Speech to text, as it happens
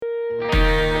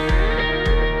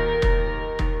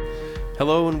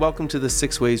Hello and welcome to the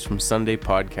Six Ways from Sunday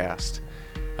podcast.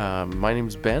 My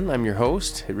name's Ben. I'm your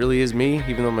host. It really is me,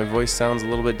 even though my voice sounds a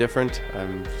little bit different.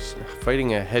 I'm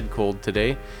fighting a head cold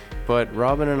today, but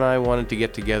Robin and I wanted to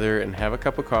get together and have a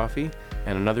cup of coffee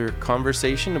and another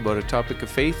conversation about a topic of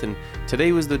faith. And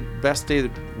today was the best day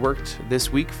that worked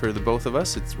this week for the both of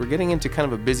us. We're getting into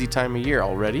kind of a busy time of year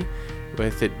already,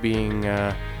 with it being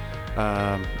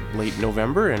late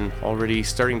November and already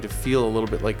starting to feel a little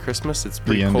bit like Christmas. It's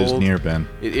pretty cold. The end is near, Ben.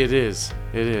 It is.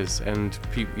 And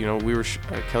we were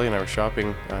Kelly and I were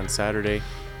shopping on Saturday.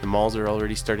 The malls are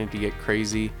already starting to get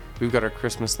crazy. We've got our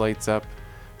Christmas lights up.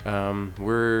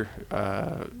 We're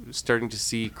starting to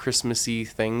see Christmassy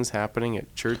things happening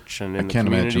at church and in the community. I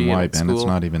can't imagine why, Ben. It's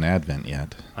not even Advent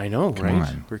yet. I know, Come right?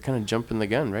 on. We're kind of jumping the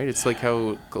gun, right? It's like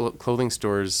how clothing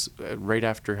stores right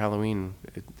after Halloween,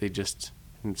 they just,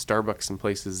 in Starbucks and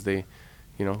places, late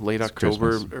It's October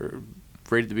Christmas. or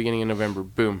right at the beginning of November,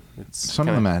 boom. Some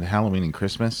of them had Halloween and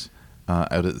Christmas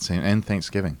out at the same, and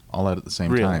Thanksgiving all out at the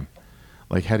same time.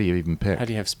 Like, how do you even pick? How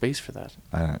do you have space for that?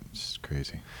 It's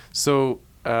crazy. So,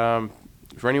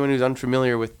 for anyone who's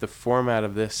unfamiliar with the format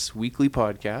of this weekly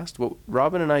podcast, what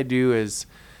Robin and I do is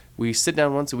we sit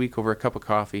down once a week over a cup of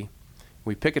coffee,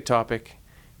 we pick a topic,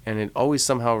 and it always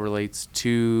somehow relates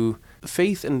to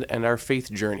faith and our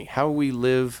faith journey, how we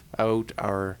live out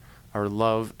our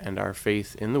love and our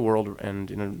faith in the world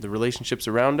and in the relationships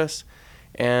around us.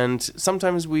 And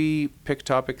sometimes we pick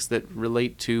topics that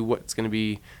relate to what's going to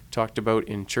be talked about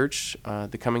in church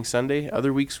the coming Sunday.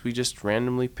 Other weeks we just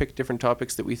randomly pick different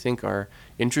topics that we think are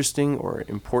interesting or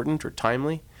important or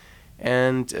timely.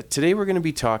 And today we're going to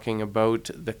be talking about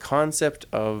the concept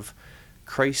of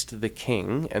Christ the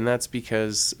King, and that's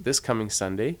because this coming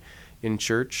Sunday in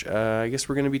church, I guess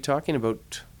we're going to be talking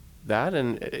about that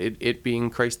and it being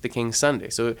Christ the King Sunday.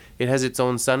 So it has its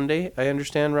own Sunday, I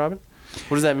understand, Robin?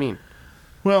 What does that mean?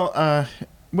 Well,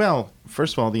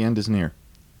 first of all, the end is near.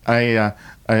 I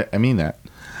mean that.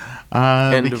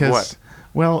 End of what?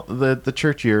 Well, the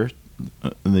church year,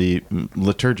 the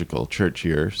liturgical church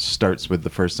year starts with the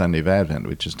first Sunday of Advent,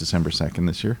 which is December 2nd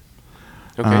this year.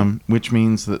 Okay. Which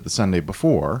means that the Sunday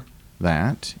before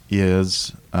that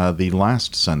is the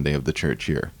last Sunday of the church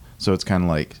year. So it's kind of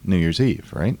like New Year's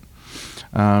Eve, right?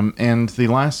 And the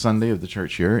last Sunday of the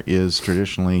church year is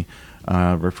traditionally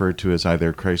referred to as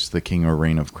either Christ the King or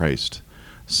Reign of Christ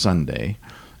Sunday.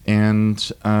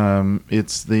 And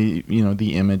it's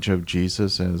the image of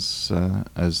Jesus as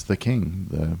the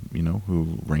King,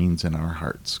 who reigns in our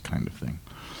hearts, kind of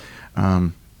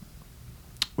thing.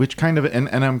 Which kind of, and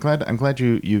I'm glad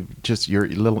you just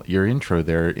your intro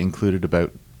there included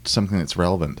about something that's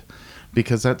relevant,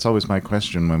 because that's always my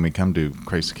question when we come to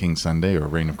Christ the King Sunday or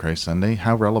Reign of Christ Sunday.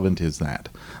 How relevant is that?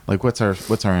 Like, what's our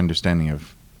understanding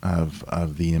of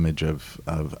the image of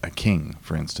a king,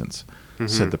 for instance? Mm-hmm.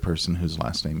 Said the person whose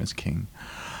last name is King.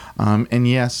 And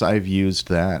yes, I've used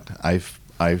that.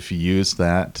 I've used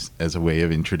that as a way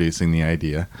of introducing the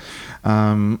idea.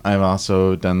 I've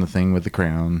also done the thing with the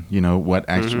crown. What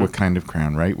kind of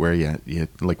crown, right? Where you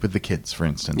like with the kids, for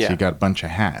instance, you got a bunch of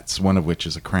hats, one of which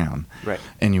is a crown, right?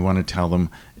 And you want to tell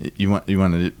them, you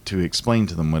wanted to explain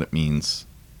to them what it means,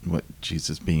 what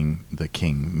Jesus being the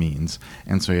King means.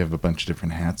 And so you have a bunch of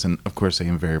different hats, and of course they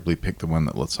invariably pick the one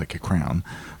that looks like a crown,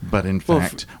 but in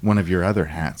fact one of your other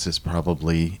hats is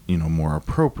probably more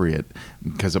appropriate,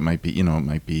 because it might be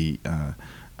a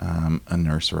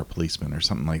nurse or a policeman or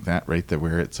something like that, right? That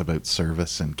where it's about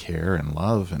service and care and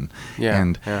love and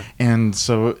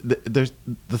so there's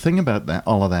the thing about that,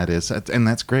 all of that is, and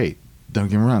that's great, don't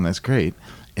get me wrong, that's great.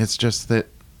 It's just that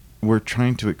we're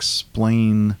trying to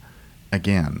explain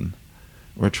an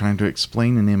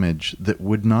image that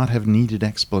would not have needed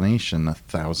explanation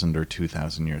 1,000 or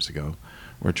 2,000 years ago.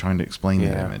 We're trying to explain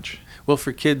that image. Well,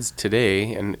 for kids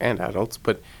today and adults,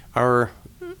 but I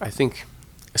think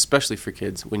especially for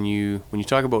kids, when you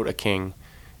talk about a king,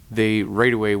 they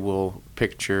right away will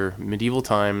picture medieval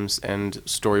times and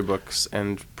storybooks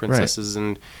and princesses,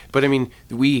 right. But I mean,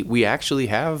 we actually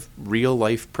have real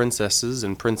life princesses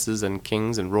and princes and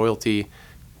kings and royalty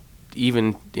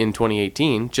even in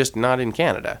 2018, just not in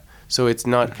Canada. So it's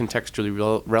not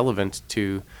contextually relevant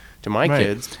to my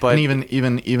kids. But and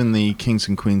even the kings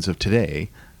and queens of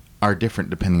today are different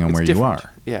depending on where you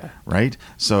are. Yeah. Right?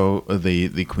 So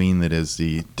the queen that is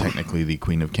technically the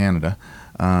Queen of Canada,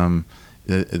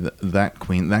 that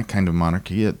queen, that kind of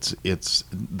monarchy, it's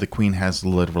the queen has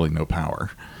literally no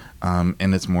power.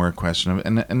 And it's more a question of,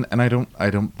 and I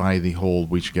don't buy the whole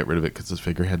we should get rid of it because it's a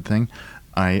figurehead thing.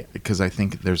 Because I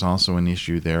think there's also an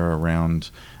issue there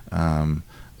around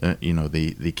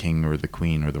the king or the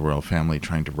queen or the royal family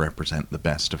trying to represent the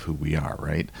best of who we are,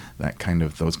 right?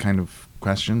 Those kind of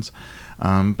questions.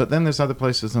 But then there's other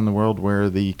places in the world where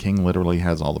the king literally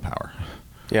has all the power,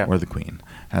 Yeah. or the queen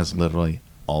has literally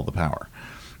all the power.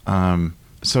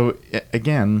 So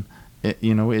again,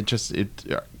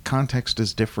 context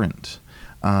is different.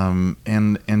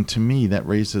 And to me, that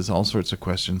raises all sorts of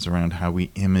questions around how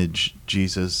we image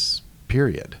Jesus,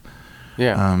 period.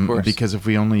 Yeah, of course. Because if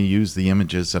we only use the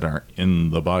images that are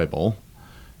in the Bible,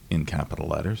 in capital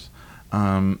letters,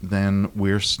 then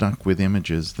we're stuck with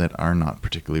images that are not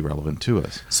particularly relevant to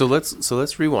us. So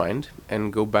let's rewind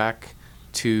and go back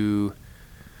to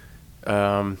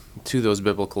those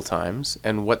biblical times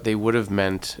and what they would have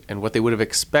meant and what they would have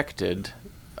expected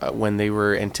when they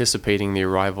were anticipating the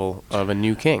arrival of a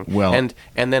new king. Well, and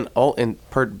then and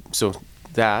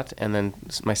then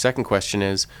my second question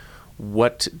is,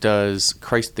 what does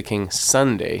Christ the King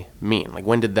Sunday mean? Like,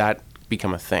 when did that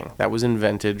become a thing? That was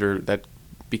invented, or that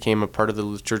became a part of the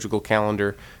liturgical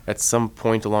calendar at some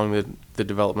point along the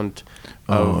development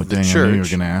of the church. I knew you were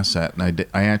going to ask that, and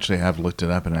I actually have looked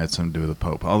it up, and it had something to do with the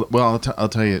Pope. I'll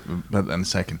tell you about that in a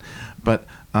second. But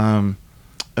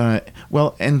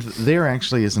and there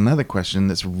actually is another question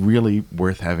that's really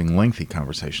worth having lengthy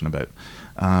conversation about.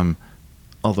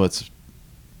 Although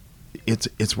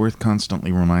it's worth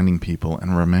constantly reminding people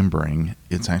and remembering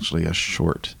it's actually a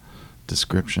short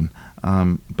description.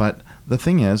 But the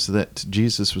thing is that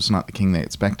Jesus was not the king they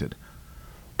expected.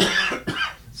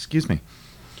 Excuse me.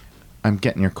 I'm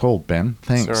getting your cold, Ben.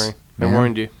 Thanks. Sorry, I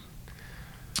warned you.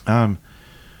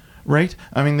 Right?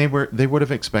 I mean, they would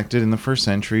have expected in the first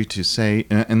century to say,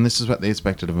 and this is what they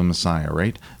expected of a Messiah,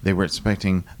 right? They were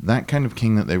expecting that kind of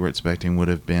king that they were expecting would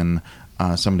have been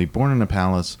somebody born in a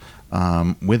palace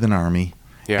with an army,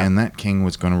 and that king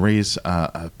was going to raise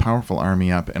a powerful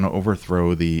army up and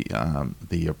overthrow the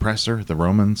oppressor, the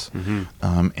Romans,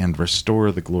 and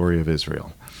restore the glory of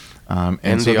Israel.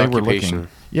 And so the they occupation. were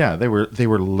looking. They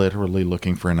were literally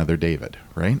looking for another David,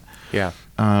 right? Yeah.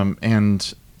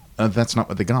 And that's not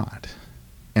what they got,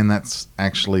 and that's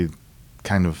actually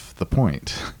kind of the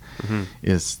point,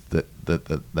 is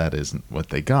that isn't what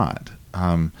they got.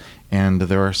 And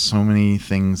there are so many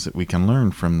things that we can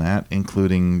learn from that,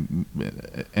 including,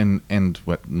 and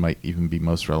what might even be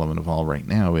most relevant of all right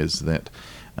now is that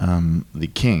the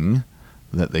king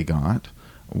that they got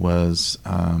was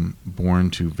born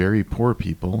to very poor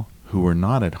people who were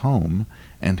not at home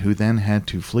and who then had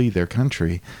to flee their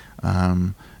country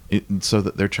so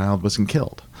that their child wasn't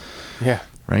killed. Yeah.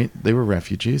 Right? They were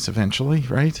refugees eventually,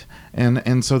 right?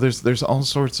 And so there's all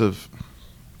sorts of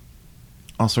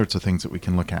things that we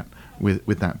can look at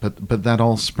with that, but that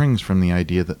all springs from the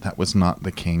idea that was not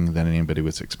the king that anybody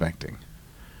was expecting.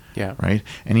 Yeah. Right.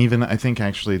 And even I think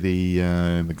actually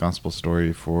the gospel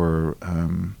story for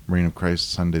Reign of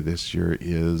Christ Sunday this year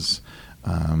is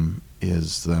from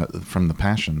the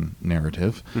Passion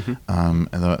narrative,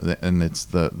 and it's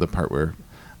the part where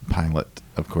Pilate,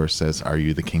 of course, says, "Are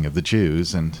you the king of the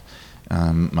Jews?" And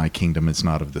my kingdom is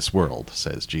not of this world,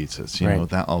 says Jesus. You know,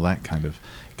 that all that kind of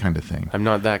thing. I'm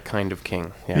not that kind of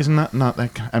king. Yeah. He's not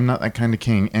that. I'm not that kind of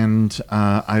king, and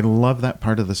I love that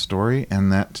part of the story.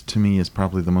 And that, to me, is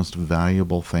probably the most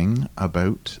valuable thing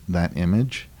about that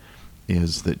image,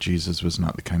 is that Jesus was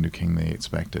not the kind of king they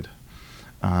expected.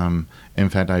 In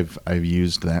fact, I've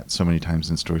used that so many times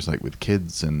in stories, like with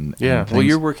kids and well,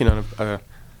 you're working on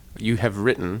you have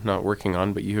written, not working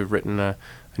on, but you have written a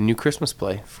new Christmas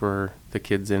play for the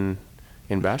kids in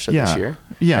Basha this year.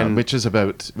 Yeah, and which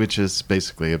is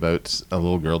basically about a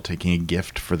little girl taking a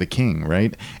gift for the king,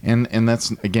 right? And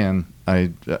that's, again,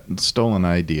 I stole an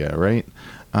idea, right?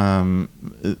 I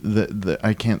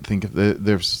can't think of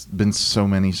there's been so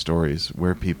many stories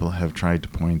where people have tried to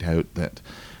point out that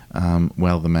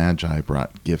the Magi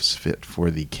brought gifts fit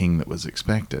for the king that was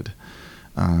expected.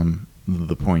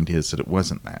 The point is that it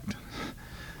wasn't that.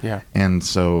 Yeah. And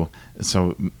so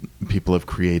people have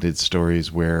created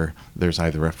stories where there's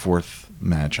either a fourth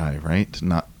Magi, right?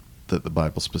 Not that the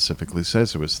Bible specifically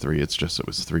says it was three, it's just it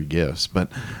was three gifts,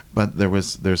 but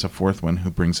there's a fourth one who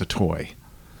brings a toy,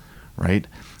 right?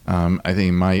 I think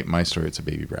in my story it's a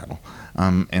baby rattle,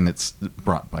 and it's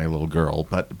brought by a little girl.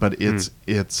 But it's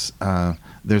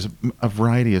there's a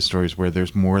variety of stories where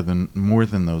there's more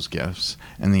than those gifts,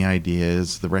 and the idea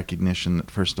is the recognition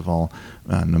that, first of all,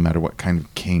 no matter what kind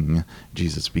of king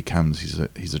Jesus becomes,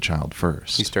 he's a child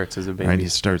first. He starts as a baby. Right, he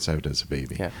starts out as a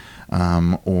baby. Yeah.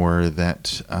 Or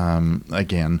that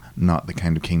again, not the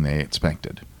kind of king they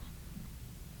expected.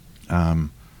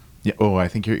 Yeah. Oh, I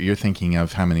think you're thinking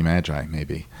of How Many Magi,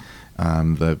 maybe.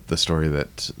 The story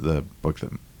that the book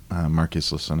that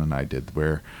Marcus Lisson and I did,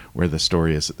 where the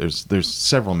story is that there's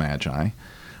several magi,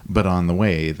 but on the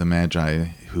way, the magi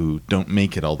who don't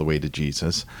make it all the way to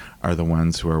Jesus are the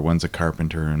ones who are, one's a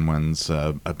carpenter and one's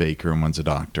a baker and one's a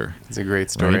doctor. It's a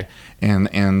great story. Right?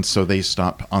 And so they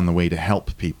stop on the way to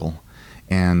help people.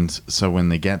 And so when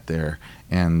they get there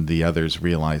and the others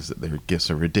realize that their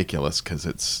gifts are ridiculous because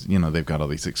it's, they've got all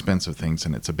these expensive things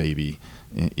and it's a baby,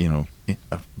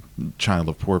 a child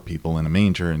of poor people in a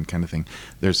manger and kind of thing,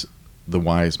 there's the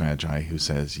wise magi who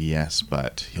says, yes,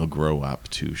 but he'll grow up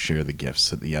to share the gifts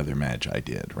that the other magi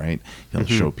did, right? He'll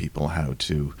show people how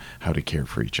to care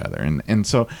for each other. And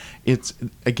so it's,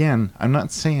 again, I'm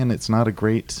not saying it's not a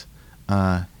great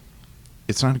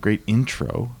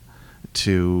intro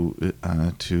to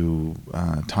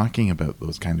talking about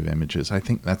those kind of images. I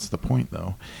think that's the point,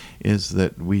 though, is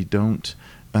that we don't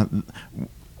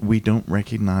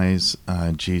recognize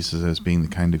Jesus as being the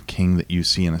kind of king that you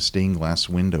see in a stained glass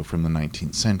window from the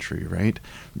 19th century, right?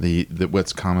 The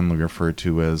what's commonly referred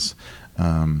to as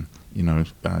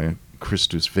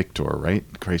Christus Victor,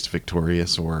 right? Christ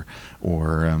victorious, or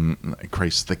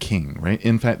Christ the King, right?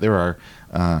 In fact, there are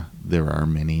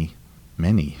many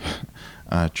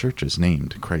churches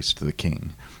named Christ the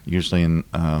King, usually in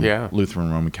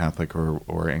Lutheran, Roman Catholic,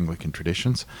 or Anglican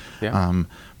traditions. Yeah.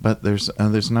 But there's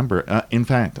a number. In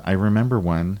fact, I remember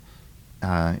one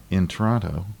in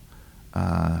Toronto,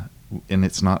 and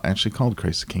it's not actually called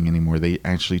Christ the King anymore. They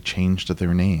actually changed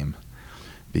their name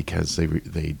because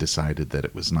they decided that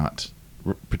it was not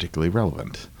particularly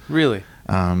relevant. Really?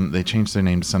 They changed their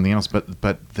name to something else,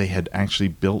 but they had actually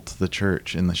built the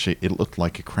church in the shape. It looked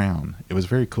like a crown. It was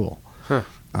very cool. Huh.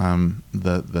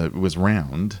 It was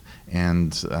round,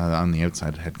 and on the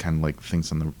outside it had kind of like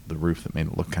things on the roof that made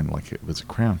it look kind of like it was a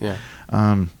crown. Yeah.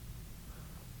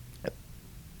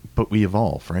 But we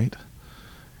evolve, right?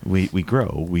 We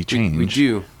grow, we change. We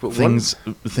do. But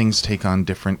things take on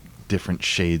different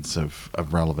shades of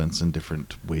relevance and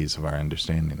different ways of our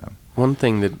understanding them. One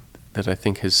thing that I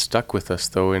think has stuck with us,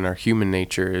 though, in our human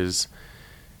nature is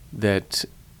that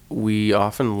we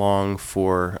often long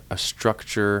for a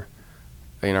structure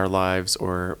in our lives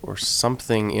or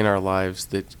something in our lives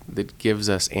that gives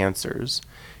us answers.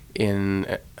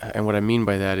 And what I mean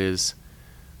by that is,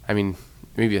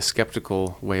 maybe a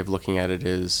skeptical way of looking at it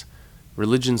is,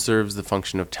 religion serves the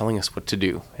function of telling us what to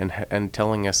do and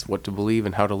telling us what to believe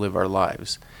and how to live our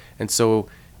lives. And so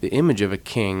the image of a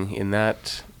king in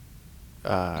that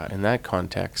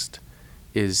context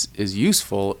is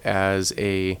useful as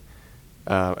a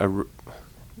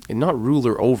not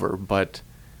ruler over, but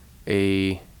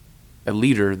a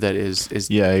leader that is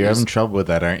you're having trouble with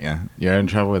that, aren't you? You're having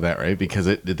trouble with that, right? Because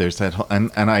there's that whole,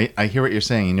 and I hear what you're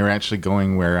saying, and you're actually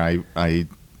going where I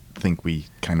think we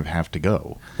kind of have to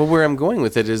go. Well, where I'm going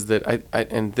with it is that I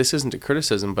and this isn't a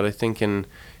criticism, but I think in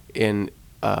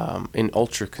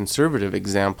ultra conservative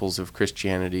examples of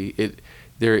Christianity,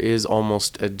 there is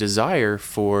almost a desire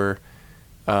for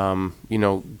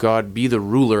God be the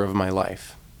ruler of my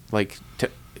life,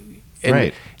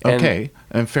 right. Okay.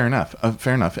 And fair enough.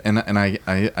 And I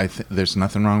there's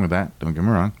nothing wrong with that. Don't get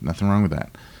me wrong. Nothing wrong with that.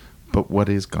 But what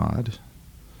is God?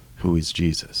 Who is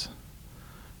Jesus?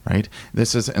 Right.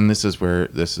 This is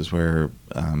where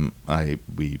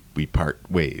we part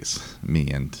ways. Me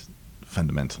and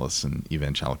fundamentalists and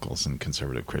evangelicals and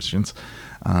conservative Christians,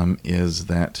 is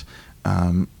that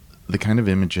the kind of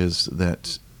images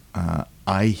that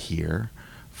I hear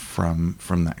from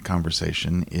that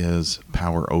conversation is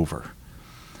power over.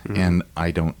 Mm-hmm. And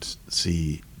I don't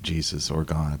see Jesus or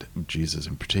God, Jesus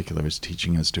in particular, is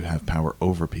teaching us to have power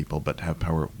over people, but to have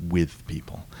power with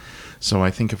people. So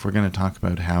I think if we're going to talk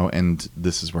about how, and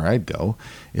this is where I'd go,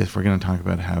 if we're going to talk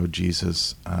about how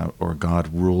Jesus or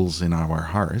God rules in our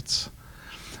hearts,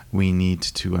 we need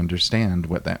to understand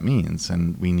what that means.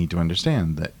 And we need to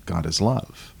understand that God is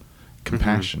love,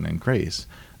 compassion, and grace.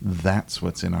 That's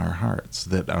what's in our hearts,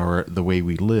 that the way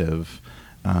we live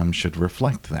should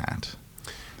reflect that.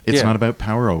 It's not about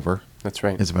power over. That's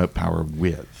right. It's about power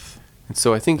with. And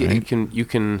so I think right? you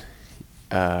can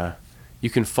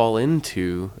fall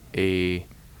into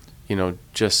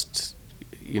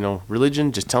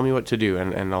religion. Just tell me what to do,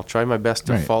 and I'll try my best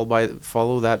to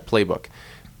follow that playbook.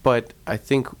 But I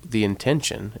think the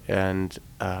intention and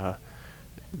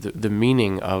the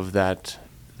meaning of that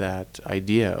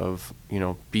idea of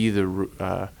be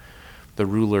the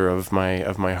ruler of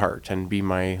my heart and be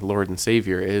my Lord and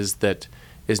Savior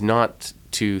is not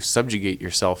to subjugate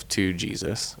yourself to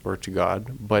Jesus or to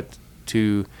God, but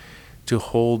to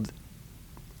hold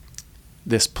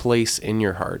this place in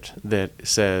your heart that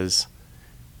says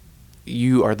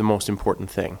you are the most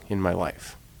important thing in my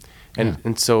life.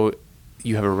 And so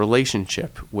you have a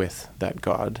relationship with that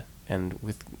God, and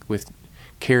with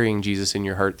carrying Jesus in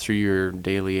your heart through your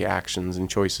daily actions and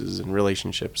choices and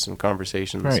relationships and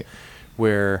conversations, Right.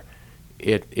 where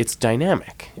it's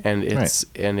dynamic and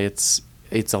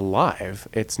it's alive.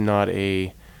 It's not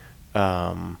a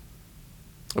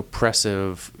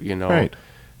oppressive, Right.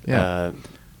 Yeah.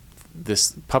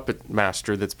 this puppet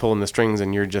master that's pulling the strings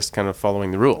and you're just kind of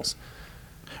following the rules.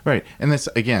 Right. And this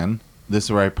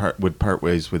is where I would part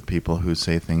ways with people who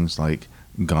say things like,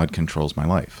 God controls my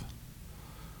life.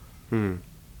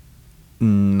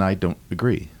 I don't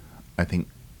agree. I think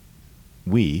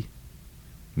me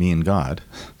and God,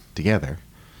 together,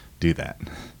 do that.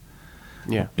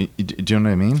 Yeah. Do you know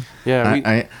what I mean?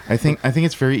 Yeah. I think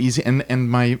it's very easy, and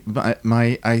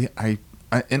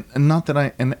not that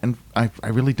I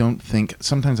really don't think.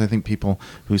 Sometimes I think people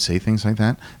who say things like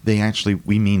that,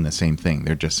 we mean the same thing.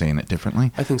 They're just saying it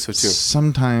differently. I think so too.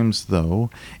 Sometimes though,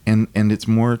 and it's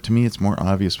more, to me, it's more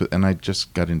obvious. And I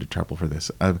just got into trouble for this.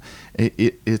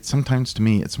 It sometimes, to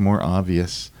me, it's more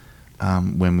obvious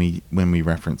when we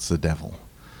reference the devil.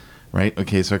 Right?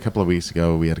 Okay, so a couple of weeks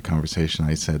ago, we had a conversation.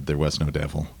 I said there was no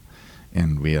devil,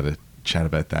 and we had a chat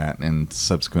about that, and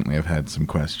subsequently I've had some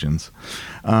questions.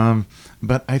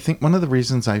 But I think one of the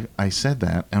reasons I said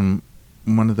that, and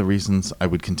one of the reasons I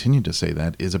would continue to say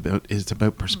that, is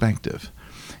about perspective.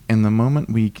 And the moment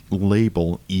we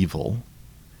label evil,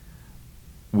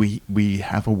 we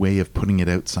have a way of putting it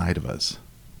outside of us.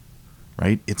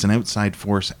 Right? It's an outside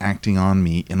force acting on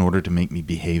me in order to make me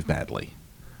behave badly.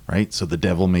 Right? So the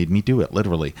devil made me do it,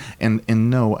 literally. And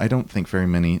no, I don't think very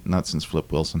many, not since Flip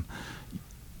Wilson.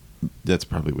 That's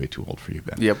probably way too old for you,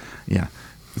 Ben. Yep. Yeah.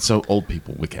 So old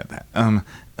people would get that.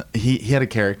 He had a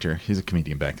character. He's a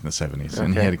comedian back in the 70s. Okay.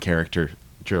 And he had a character,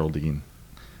 Geraldine,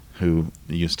 who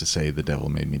used to say, the devil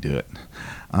made me do it.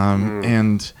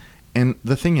 And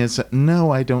the thing is,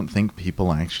 no, I don't think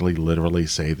people actually literally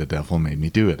say the devil made me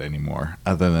do it anymore,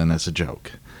 other than as a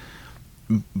joke.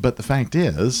 But the fact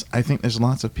is, I think there's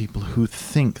lots of people who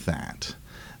think that.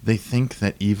 They think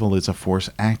that evil is a force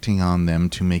acting on them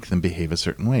to make them behave a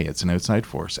certain way. It's an outside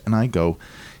force. And I go,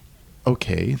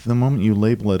 okay, the moment you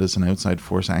label it as an outside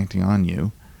force acting on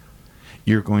you,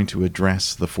 you're going to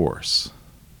address the force,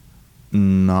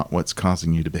 not what's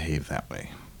causing you to behave that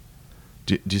way.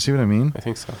 Do you see what I mean? I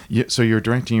think so. So you're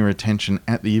directing your attention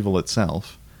at the evil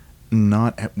itself,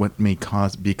 not at what may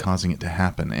be causing it to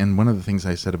happen. And one of the things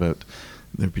I said about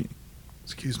there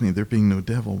being no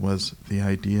devil was the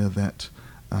idea that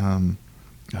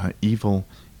evil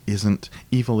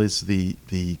is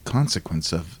the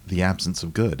consequence of the absence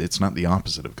of good. It's not the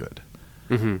opposite of good.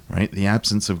 Mm-hmm. Right? The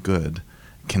absence of good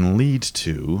can lead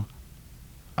to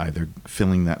either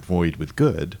filling that void with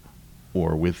good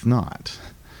or with not.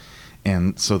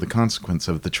 And so the consequence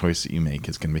of the choice that you make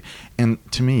is going to be... And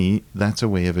to me, that's a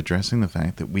way of addressing the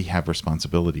fact that we have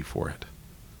responsibility for it.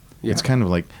 Yeah. It's kind of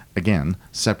like, again,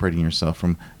 separating yourself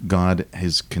from God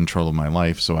has control of my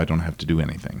life, so I don't have to do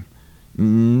anything.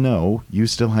 No, you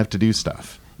still have to do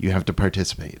stuff. You have to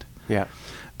participate. Yeah.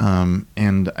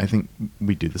 And I think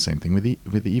we do the same thing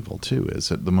with evil, too,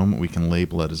 is at the moment we can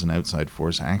label it as an outside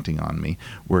force acting on me,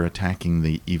 we're attacking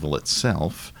the evil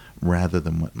itself rather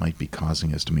than what might be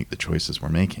causing us to make the choices we're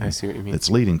making. I see what you mean.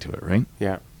 That's leading to it, right?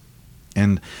 Yeah.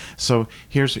 And so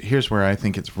here's where I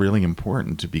think it's really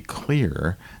important to be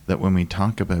clear that when we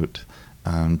talk about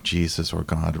Jesus or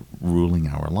God ruling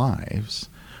our lives,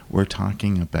 we're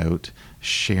talking about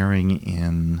sharing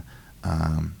in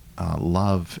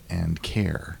love and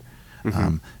care,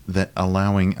 that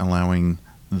allowing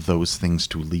those things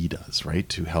to lead us, right?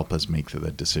 To help us make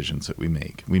the decisions that we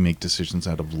make. We make decisions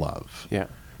out of love. Yeah.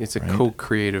 It's a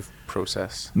co-creative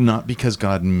process. Not because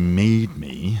God made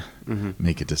me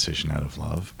make a decision out of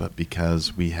love, but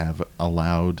because we have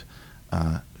allowed,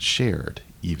 shared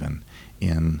even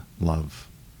in love,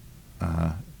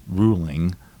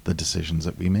 ruling the decisions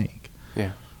that we make.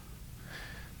 Yeah.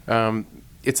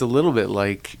 It's a little bit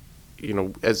like,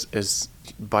 as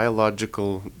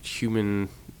biological human,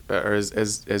 or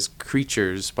as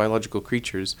creatures, biological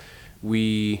creatures,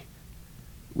 we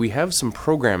have some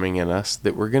programming in us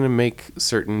that we're going to make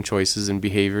certain choices and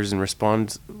behaviors and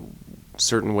respond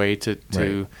certain way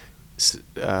to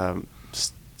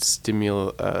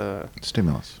stimulus.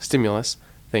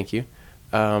 Thank you.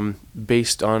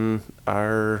 Based on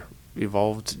our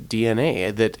evolved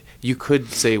DNA, that you could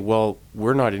say, well,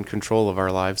 we're not in control of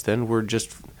our lives. Then we're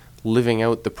just living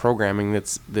out the programming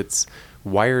that's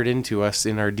wired into us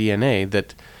in our DNA.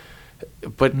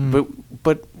 But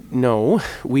no,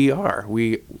 we are.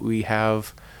 We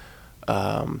have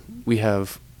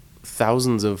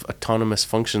thousands of autonomous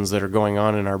functions that are going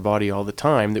on in our body all the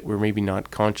time that we're maybe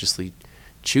not consciously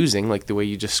choosing, like the way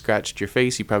you just scratched your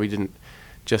face. You probably didn't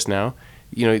just now.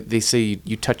 You know, they say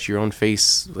you touch your own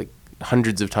face like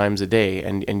hundreds of times a day,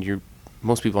 and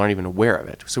most people aren't even aware of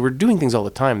it. So we're doing things all the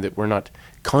time that we're not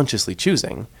consciously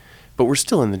choosing, but we're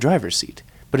still in the driver's seat.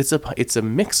 But it's a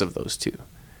mix of those two.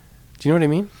 Do you know what I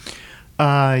mean?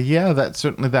 Yeah,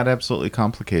 that absolutely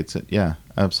complicates it. Yeah,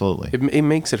 absolutely. It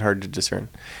makes it hard to discern.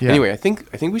 Yeah. Anyway, I think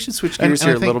we should switch gears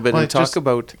here a little bit and talk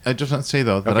about. I just want to say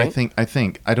though that Okay. I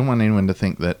think I don't want anyone to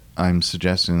think that I'm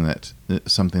suggesting that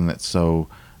something that's so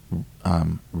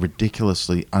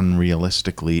ridiculously,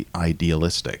 unrealistically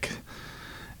idealistic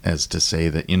as to say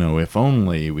that, you know, if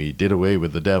only we did away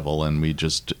with the devil and we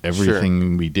just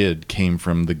everything we did came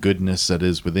from the goodness that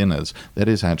is within us. That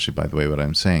is actually, by the way, what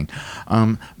I'm saying.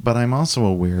 But I'm also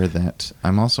aware that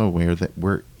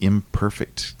we're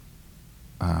imperfect.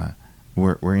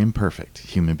 We're imperfect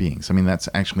human beings. I mean, that's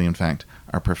actually, in fact,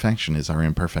 our perfection is our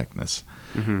imperfectness.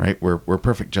 Mm-hmm. Right? We're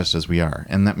perfect just as we are,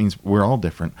 and that means we're all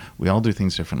different. We all do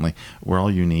things differently. We're all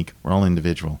unique. We're all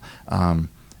individual.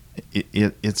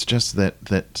 It's just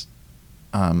that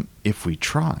if we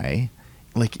try,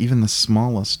 like even the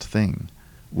smallest thing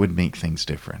would make things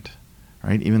different,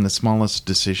 right? Even the smallest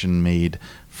decision made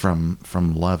from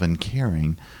love and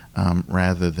caring,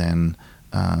 rather than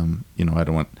I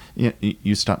don't want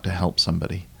you stop to help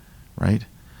somebody, right?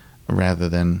 Rather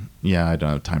than I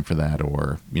don't have time for that,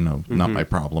 or Mm-hmm. not my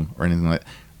problem, or anything like that.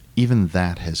 Even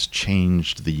that has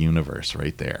changed the universe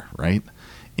right there, right?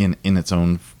 In its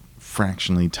own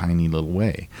fractionally tiny little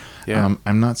way. Yeah.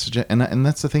 I'm not suggesting, and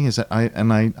that's the thing, is that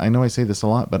I know I say this a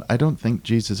lot, but I don't think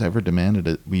Jesus ever demanded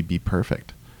that we be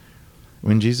perfect.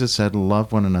 When Jesus said,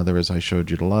 "Love one another as I showed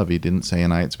you to love," he didn't say,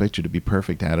 "And I expect you to be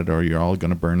perfect at it, or you're all going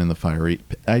to burn in the fiery."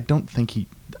 I don't think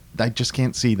I just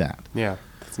can't see that. Yeah,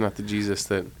 that's not the Jesus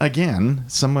that. Again,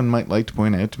 someone might like to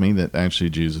point out to me that actually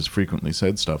Jesus frequently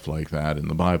said stuff like that in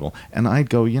the Bible, and I'd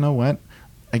go, you know what?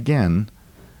 Again,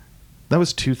 that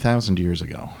was 2,000 years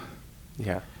ago.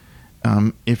 Yeah.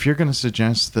 If you're going to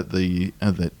suggest that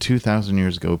that 2,000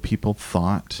 years ago people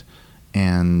thought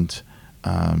and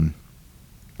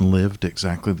lived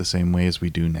exactly the same way as we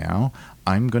do now,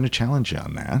 I'm going to challenge you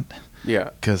on that.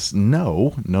 Yeah. Because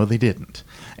no, they didn't.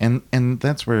 And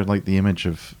that's where, like, the image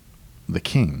of the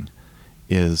king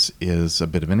is a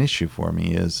bit of an issue for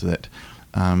me, is that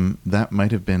that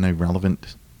might have been a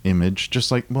relevant image,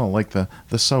 just like the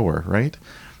sower, right?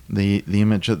 The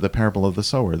image of the parable of the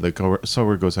sower. The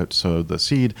sower goes out to sow the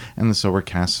seed, and the sower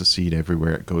casts the seed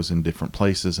everywhere. It goes in different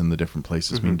places, and the different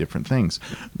places Mm-hmm. mean different things.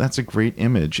 That's a great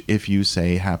image if you,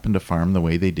 say, happen to farm the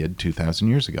way they did 2,000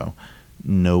 years ago.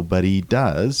 Nobody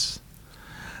does.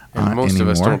 And most anymore. of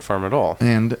us don't farm at all.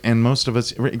 And most of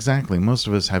us, exactly, most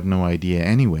of us have no idea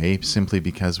anyway, simply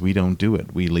because we don't do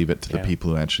it. We leave it to the people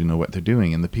who actually know what they're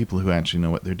doing. And the people who actually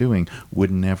know what they're doing would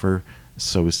never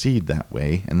sow seed that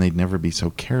way, and they'd never be so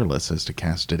careless as to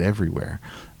cast it everywhere.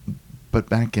 But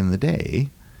back in the day,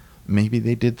 maybe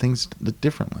they did things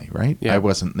differently, right? Yeah. I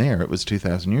wasn't there. It was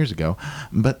 2,000 years ago.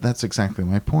 But that's exactly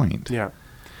my point. Yeah.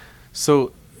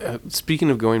 So, speaking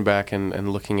of going back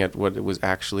and looking at what it was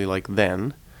actually like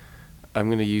then, I'm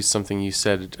going to use something you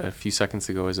said a few seconds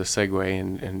ago as a segue,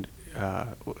 and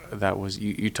that was,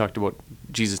 you talked about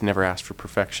Jesus never asked for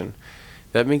perfection.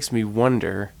 That makes me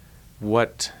wonder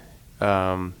what,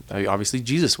 obviously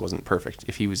Jesus wasn't perfect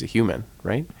if he was a human,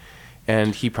 right?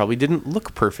 And he probably didn't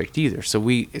look perfect either. So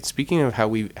speaking of how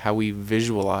we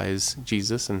visualize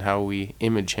Jesus and how we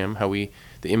image him, the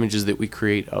images that we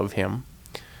create of him,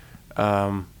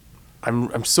 I'm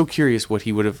so curious what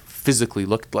he would have physically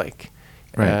looked like.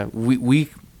 Right. We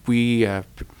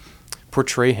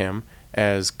portray him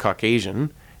as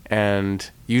Caucasian and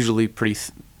usually pretty,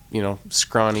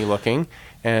 scrawny looking,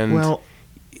 and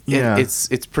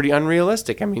it's pretty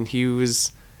unrealistic. I mean,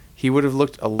 he would have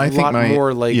looked a lot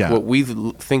more like what we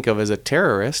think of as a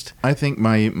terrorist. I think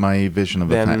my vision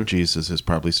of a fat Jesus is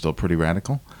probably still pretty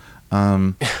radical.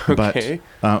 Okay.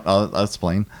 But I'll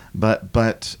explain. But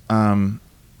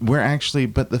we're actually.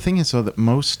 But the thing is, though, that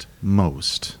most.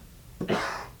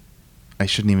 I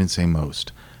shouldn't even say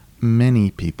most. Many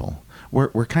people.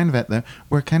 We're kind of at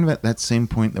that same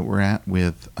point that we're at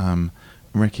with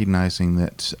recognizing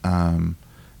that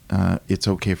it's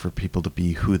okay for people to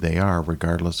be who they are,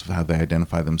 regardless of how they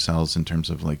identify themselves in terms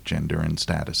of like gender and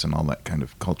status and all that kind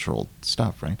of cultural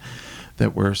stuff, right?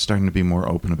 That we're starting to be more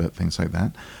open about things like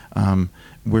that.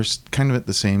 We're kind of at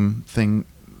the same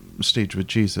stage with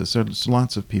Jesus. There's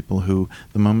lots of people who,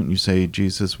 the moment you say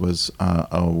Jesus was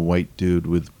a white dude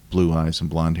with blue eyes and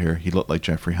blonde hair, he looked like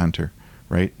Jeffrey Hunter,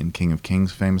 right? In King of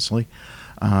Kings, famously.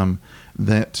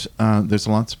 that there's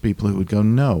lots of people who would go,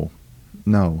 no,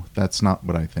 that's not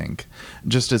what I think.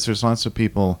 Just as there's lots of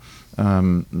people,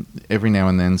 every now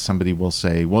and then somebody will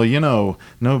say, well,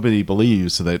 nobody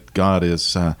believes that God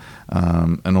is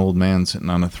an old man sitting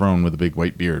on a throne with a big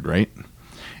white beard, right?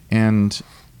 And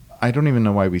I don't even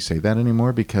know why we say that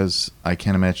anymore, because I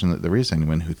can't imagine that there is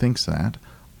anyone who thinks that,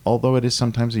 although it is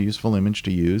sometimes a useful image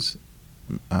to use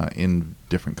in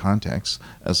different contexts,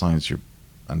 as long as you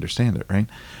understand it, right?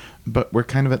 But we're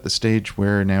kind of at the stage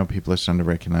where now people are starting to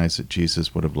recognize that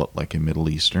Jesus would have looked like a Middle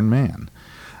Eastern man.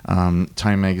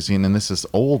 Time magazine, and this is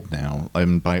old now,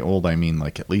 and by old I mean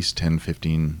like at least 10,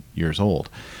 15 years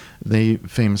old. They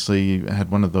famously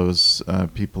had one of those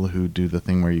people who do the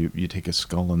thing where you take a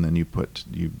skull and then you put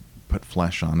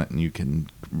flesh on it, and you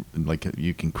can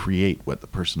create what the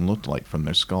person looked like from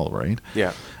their skull, right?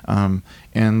 Yeah.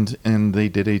 And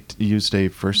they used a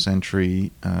first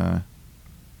century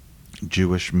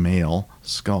Jewish male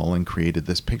skull and created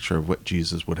this picture of what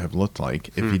Jesus would have looked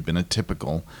like if he'd been a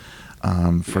typical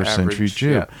first century Jew.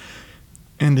 Yeah.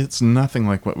 And it's nothing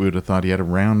like what we would have thought. He had a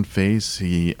round face,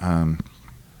 he and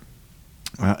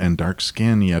dark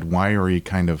skin. He had wiry,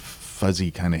 kind of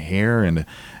fuzzy kind of hair, and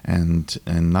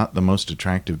not the most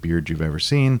attractive beard you've ever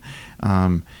seen.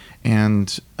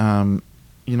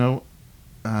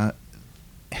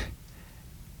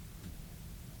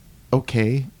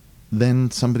 Okay,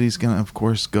 then somebody's going to, of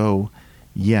course, go,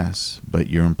 yes, but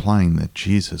you're implying that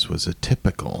Jesus was a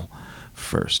typical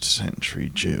first century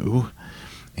Jew,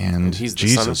 and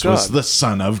Jesus was the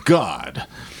Son of God.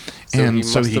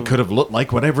 So he could have looked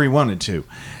like whatever he wanted to.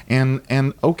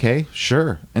 And okay,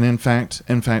 sure. And in fact,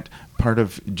 part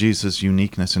of Jesus'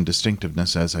 uniqueness and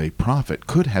distinctiveness as a prophet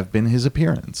could have been his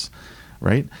appearance,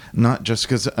 right? Not just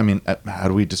because, how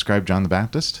do we describe John the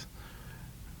Baptist?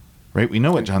 Right, we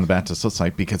know what John the Baptist looks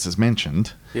like because it's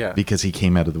mentioned. Yeah. Because he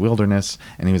came out of the wilderness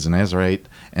and he was a Nazarite,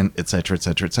 and et cetera, et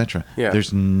cetera, et cetera. Yeah.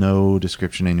 There's no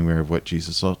description anywhere of what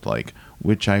Jesus looked like,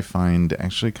 which I find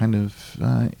actually kind of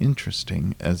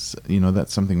interesting. As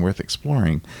that's something worth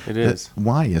exploring. It is.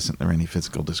 Why isn't there any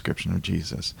physical description of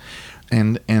Jesus?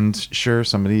 And sure,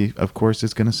 somebody of course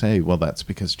is going to say, well, that's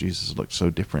because Jesus looked so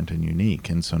different and unique,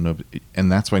 and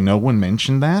that's why no one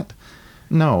mentioned that.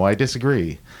 No, I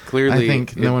disagree. Clearly, I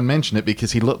think no one mentioned it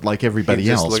because he looked like everybody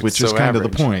else, which is kind of the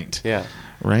point. Yeah.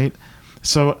 Right?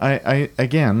 So I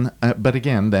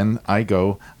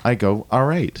go, all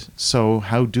right, so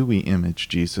how do we image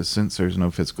Jesus since there's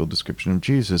no physical description of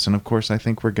Jesus? And of course, I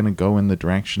think we're going to go in the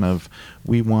direction of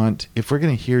if we're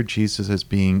going to hear Jesus as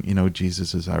being,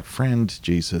 Jesus is our friend,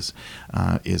 Jesus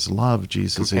is love,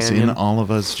 Jesus is in all of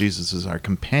us, Jesus is our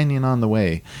companion on the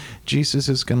way. Jesus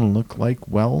is going to look like,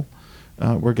 we're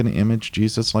going to image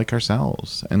Jesus like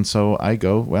ourselves. And so I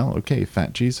go, well, okay,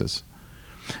 fat Jesus.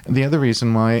 And the other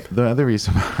reason why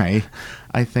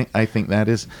I think that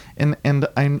is, and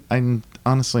I'm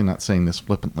honestly not saying this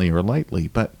flippantly or lightly,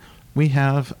 but we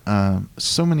have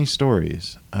so many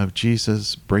stories of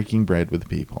Jesus breaking bread with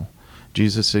people.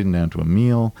 Jesus sitting down to a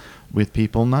meal with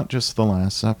people, not just the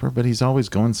Last Supper, but he's always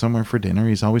going somewhere for dinner.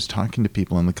 He's always talking to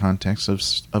people in the context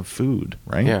of food,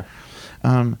 right? Yeah.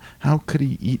 How could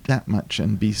he eat that much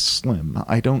and be slim?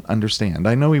 I don't understand.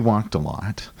 I know he walked a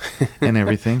lot and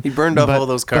everything. He burned off all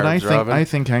those carbs, but I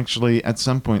think actually at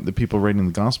some point the people writing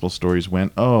the gospel stories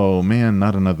went, oh man,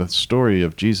 not another story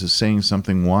of Jesus saying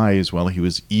something wise while he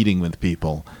was eating with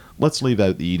people. Let's leave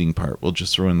out the eating part. We'll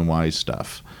just throw in the wise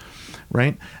stuff.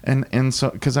 Right? And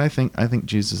so, because I think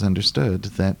Jesus understood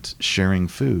that sharing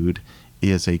food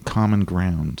is a common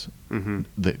ground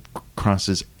that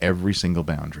crosses every single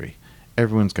boundary.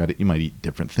 Everyone's got it. You might eat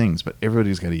different things, but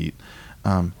everybody's got to eat.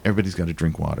 Everybody's got to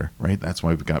drink water, right? That's why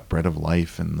we've got bread of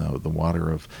life and the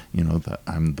water of,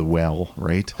 the well,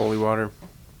 right? Holy water.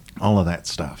 All of that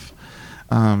stuff.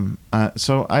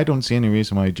 So I don't see any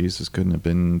reason why Jesus couldn't have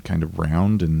been kind of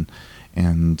round and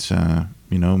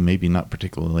maybe not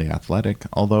particularly athletic.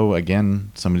 Although,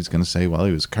 again, somebody's going to say, well,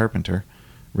 he was a carpenter.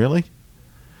 Really?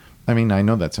 I mean, I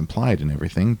know that's implied and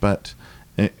everything, but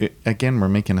again, we're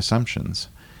making assumptions.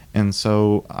 And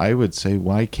so I would say,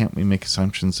 why can't we make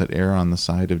assumptions that err on the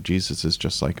side of Jesus is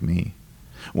just like me?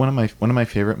 One of my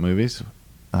favorite movies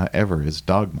ever is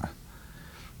Dogma,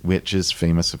 which is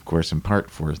famous, of course, in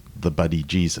part for the buddy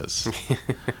Jesus,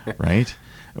 right?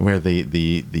 Where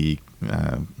the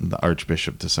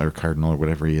archbishop or cardinal or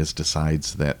whatever he is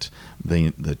decides that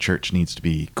the church needs to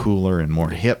be cooler and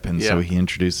more hip, and so he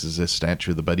introduces this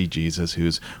statue of the buddy Jesus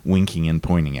who's winking and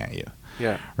pointing at you.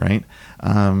 Yeah. Right.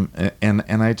 And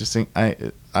I just think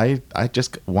I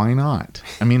just, why not?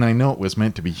 I mean, I know it was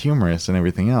meant to be humorous and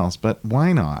everything else, but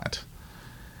why not?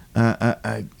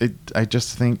 I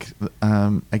just think,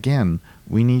 again,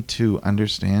 we need to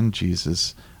understand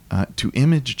Jesus, to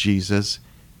image Jesus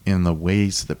in the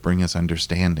ways that bring us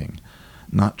understanding,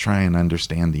 not try and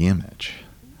understand the image.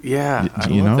 Yeah, I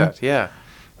love that. Yeah,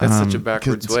 that's such a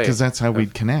backwards way. Because that's how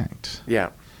we'd connect. Yeah.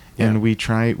 And we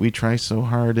try so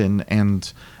hard,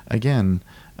 and again,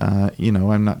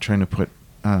 I'm not trying to put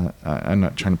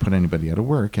anybody out of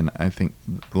work, and I think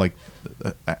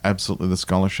absolutely the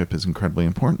scholarship is incredibly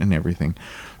important and everything,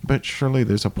 but surely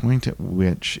there's a point at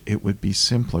which it would be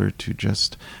simpler to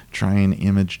just try and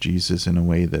image Jesus in a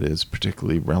way that is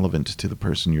particularly relevant to the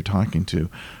person you're talking to,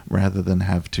 rather than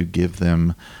have to give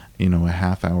them a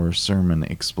half-hour sermon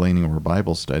explaining, or a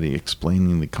Bible study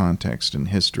explaining the context and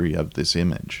history of this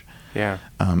image. Yeah.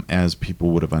 As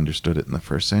people would have understood it in the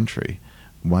first century.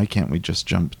 Why can't we just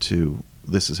jump to,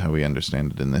 this is how we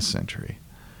understand it in this century?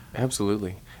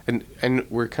 Absolutely. And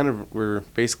we're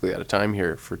basically out of time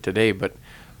here for today, but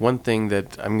one thing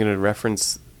that I'm going to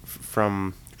reference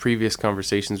from previous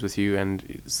conversations with you,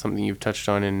 and something you've touched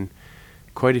on in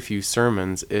quite a few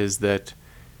sermons, is that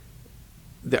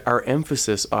our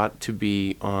emphasis ought to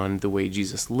be on the way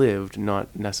Jesus lived,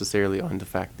 not necessarily on the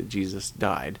fact that Jesus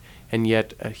died. And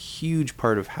yet a huge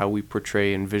part of how we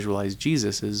portray and visualize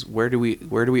Jesus is, where do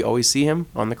we always see him?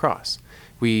 On the cross.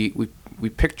 We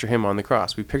picture him on the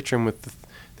cross. We picture him with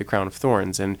the crown of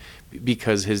thorns, and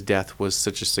because his death was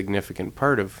such a significant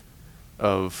part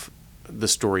of the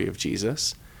story of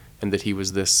Jesus, and that he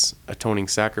was this atoning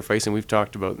sacrifice, and we've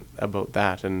talked about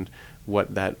that and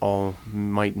what that all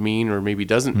might mean or maybe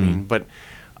doesn't mean. But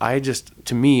I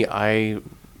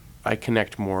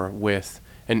connect more with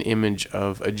an image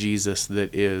of a Jesus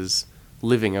that is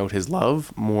living out his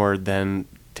love more than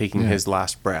taking his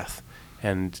last breath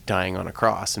and dying on a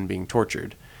cross and being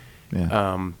tortured.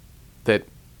 Yeah. That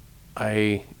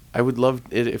I would love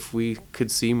it if we could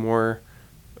see more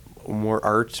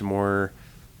art, more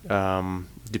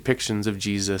depictions of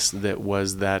Jesus that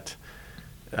was that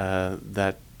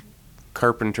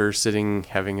carpenter sitting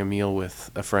having a meal with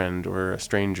a friend or a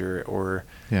stranger, or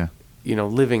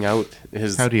living out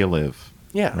his. How do you live?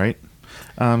 Yeah. Right.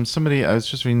 Somebody I was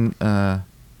just reading.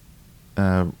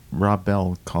 Rob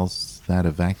Bell calls that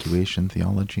evacuation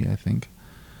theology, I think.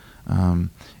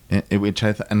 Which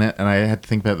I had to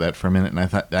think about that for a minute, and I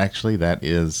thought actually that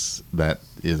is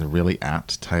a really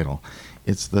apt title.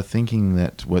 It's the thinking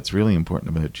that what's really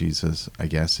important about Jesus, I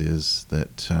guess, is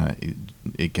that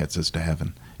it gets us to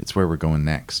heaven. It's where we're going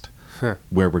next. Huh.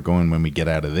 Where we're going when we get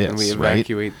out of this, and we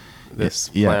evacuate this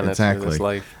planet, exactly. This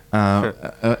life.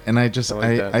 And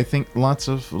I think lots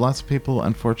of people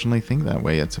unfortunately think that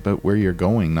way. It's about where you're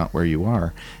going, not where you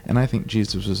are. And I think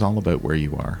Jesus was all about where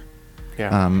you are.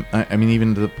 Yeah.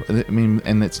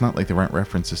 And it's not like there aren't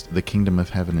references to the kingdom of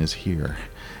heaven is here,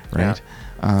 right?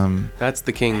 Yeah. That's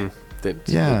the king that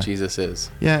Jesus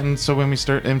is. Yeah, and so when we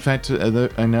start, in fact,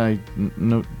 I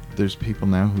know there's people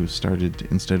now who started,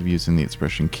 instead of using the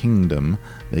expression kingdom,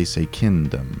 they say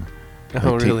kindom.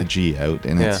 Oh, take really? The G out,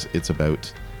 and it's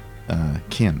about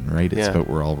kin, right? It's about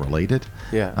we're all related.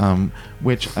 Yeah.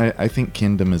 Which I think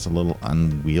kingdom is a little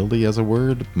unwieldy as a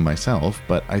word myself,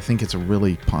 but I think it's a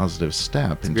really positive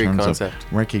step in terms of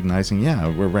recognizing,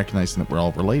 we're recognizing that we're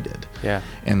all related. Yeah.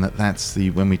 And that's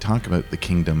when we talk about the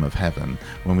kingdom of heaven,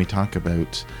 when we talk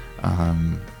about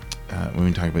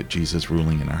Jesus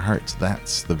ruling in our hearts,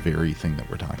 that's the very thing that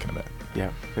we're talking about.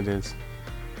 Yeah, it is.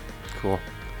 Cool.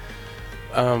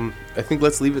 I think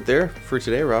let's leave it there for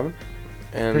today, Robin.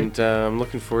 And I'm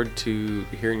looking forward to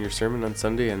hearing your sermon on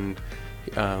Sunday and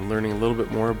learning a little bit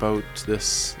more about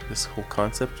this whole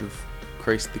concept of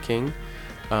Christ the King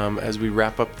as we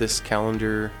wrap up this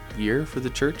calendar year for the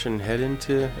church and head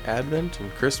into Advent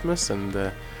and Christmas and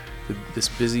this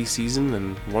busy season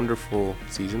and wonderful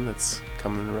season that's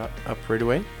coming up right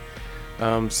away.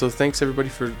 So thanks everybody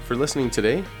for listening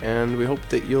today, and we hope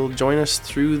that you'll join us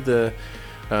through the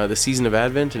season of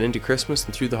Advent and into Christmas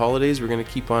and through the holidays. We're going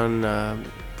to keep on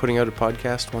putting out a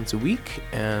podcast once a week,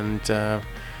 and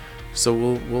so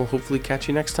we'll hopefully catch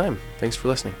you next time. Thanks for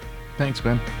listening. Thanks,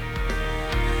 Ben.